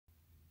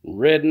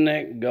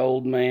Redneck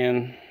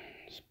Goldman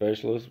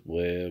Specialist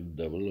Web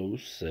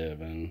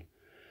 007.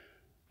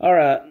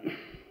 Alright.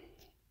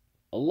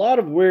 A lot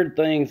of weird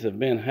things have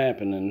been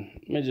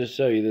happening. Let me just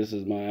show you. This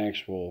is my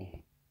actual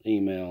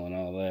email and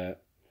all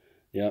that.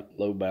 Yep,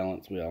 low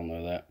balance. We all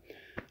know that.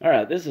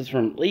 Alright, this is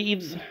from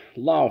Leaves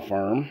Law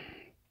Firm.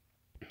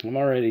 I'm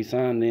already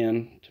signed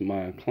in to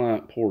my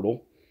client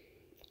portal.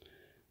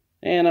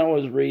 And I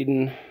was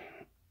reading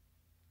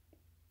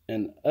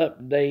an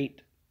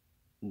update,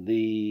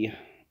 the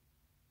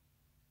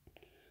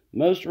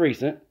most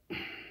recent,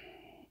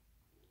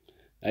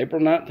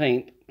 April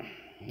 19th.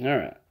 All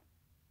right.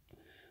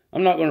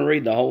 I'm not going to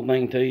read the whole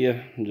thing to you.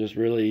 I'm just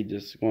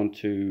going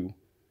to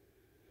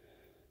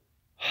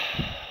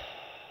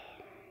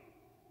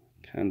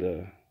kind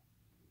of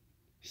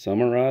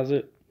summarize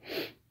it.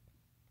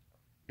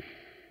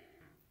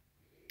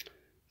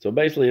 So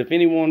basically, if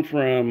anyone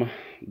from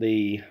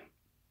the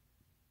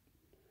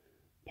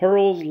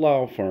Pearls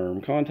Law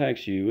Firm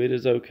contacts you, it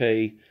is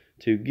okay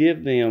to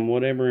give them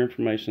whatever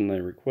information they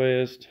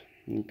request.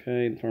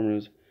 Okay, the firm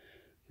is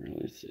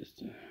really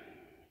assistant.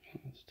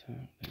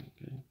 Okay.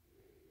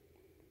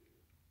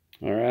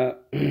 All right.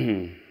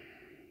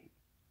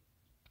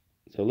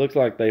 So it looks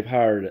like they've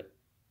hired it.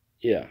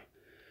 Yeah.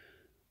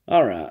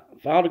 All right.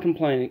 Filed a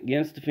complaint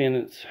against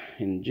defendants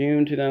in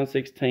June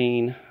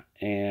 2016,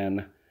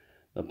 and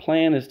the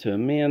plan is to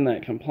amend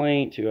that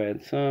complaint to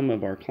add some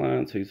of our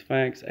clients whose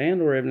facts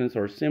and or evidence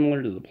are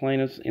similar to the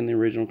plaintiffs in the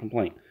original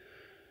complaint.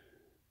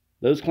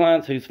 Those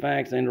clients whose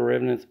facts and or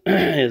evidence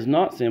is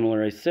not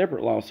similar, a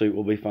separate lawsuit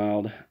will be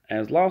filed.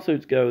 As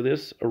lawsuits go,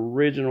 this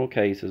original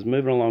case is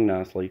moving along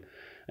nicely.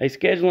 A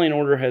scheduling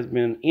order has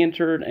been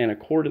entered, and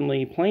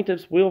accordingly,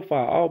 plaintiffs will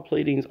file all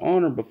pleadings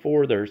on or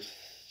before their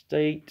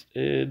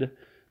stated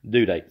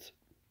due dates.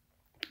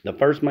 The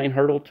first main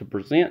hurdle to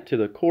present to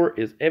the court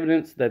is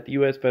evidence that the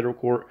U.S. Federal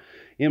Court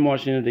in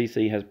Washington,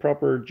 D.C. has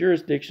proper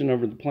jurisdiction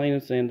over the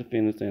plaintiffs and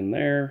defendants, and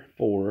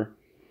therefore,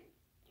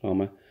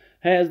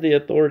 has the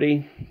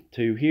authority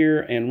to hear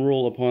and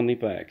rule upon the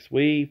facts.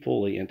 We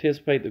fully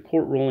anticipate the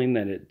court ruling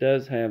that it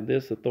does have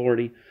this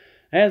authority,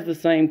 as the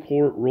same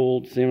court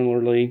ruled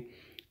similarly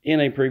in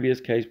a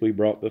previous case we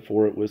brought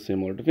before it with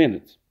similar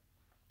defendants.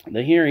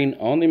 The hearing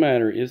on the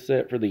matter is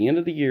set for the end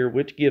of the year,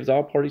 which gives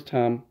all parties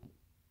time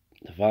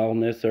to file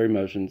necessary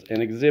motions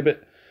and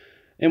exhibit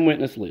and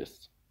witness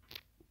lists.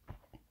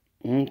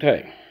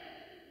 Okay.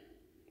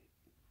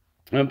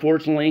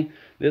 Unfortunately,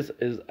 this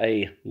is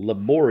a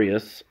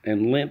laborious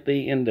and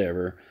lengthy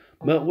endeavor,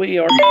 but we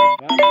are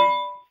fighting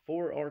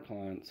for our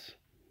clients.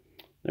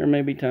 There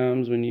may be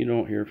times when you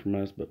don't hear from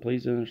us, but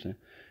please understand,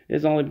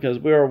 it's only because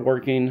we are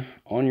working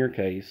on your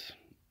case.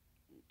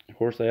 Of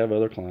course, they have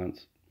other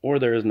clients, or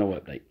there is no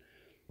update.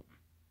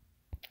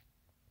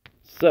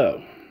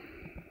 So,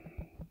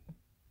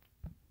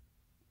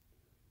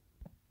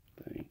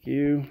 thank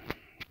you.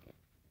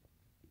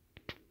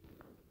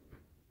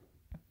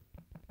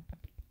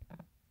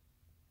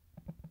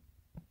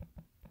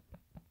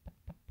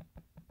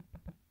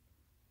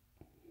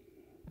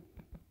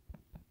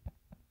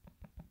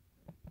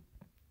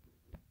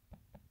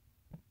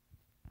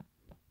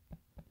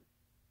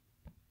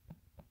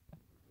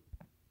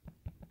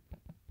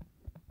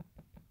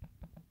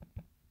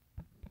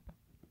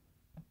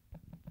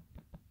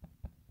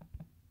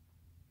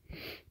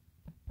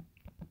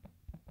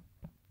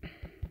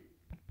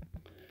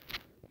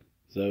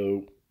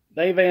 So,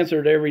 they've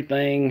answered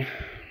everything,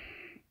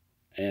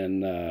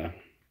 and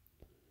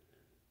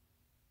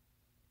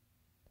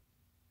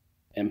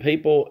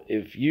people,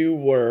 if you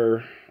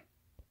were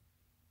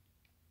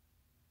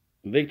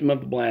a victim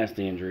of a blast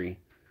injury,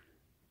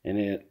 and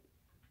it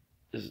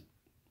is,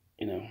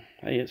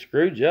 hey, it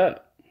screwed you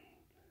up.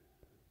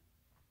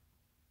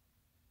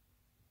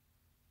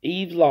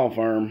 Eve's Law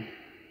Firm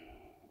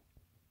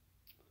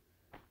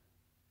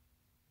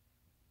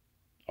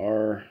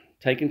are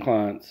taking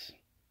clients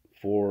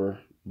for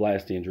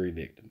blast injury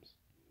victims.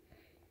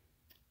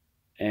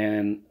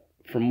 And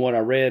from what I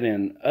read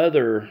in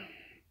other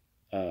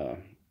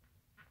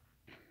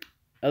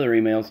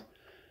emails,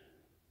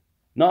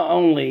 not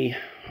only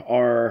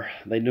are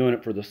they doing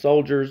it for the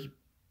soldiers,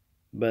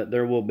 but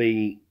there will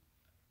be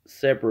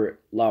separate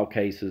law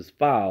cases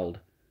filed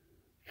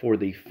for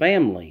the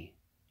family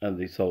of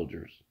the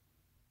soldiers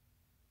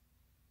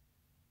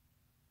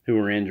who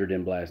were injured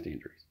in blast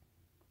injuries.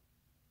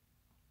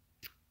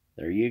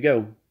 There you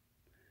go.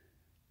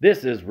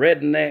 This is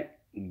Redneck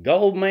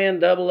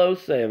Goldman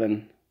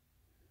 007,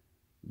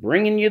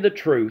 bringing you the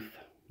truth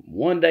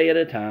one day at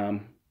a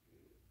time,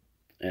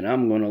 and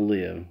I'm going to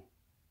live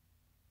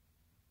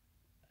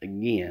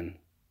again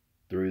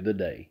through the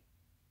day,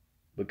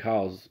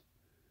 because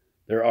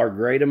there are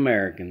great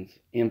Americans,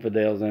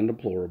 infidels and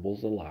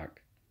deplorables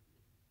alike,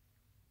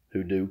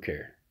 who do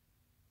care.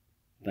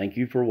 Thank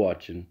you for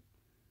watching.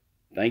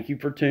 Thank you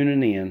for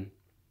tuning in.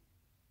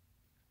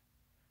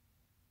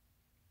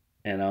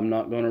 And I'm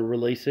not going to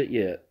release it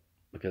yet,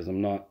 because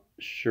I'm not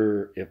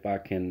sure if I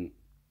can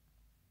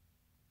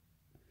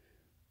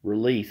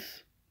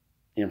release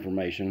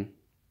information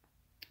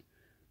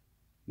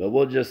But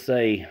we'll just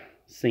say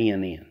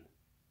CNN.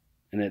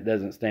 And it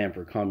doesn't stand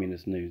for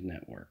Communist News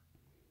Network.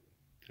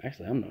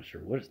 Actually, I'm not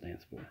sure what it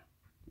stands for.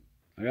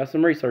 I got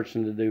some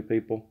researching to do,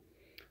 people.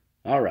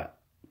 All right.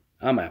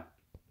 I'm out.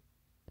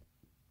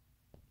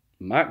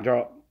 Mic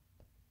drop.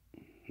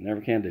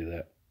 Never can do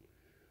that.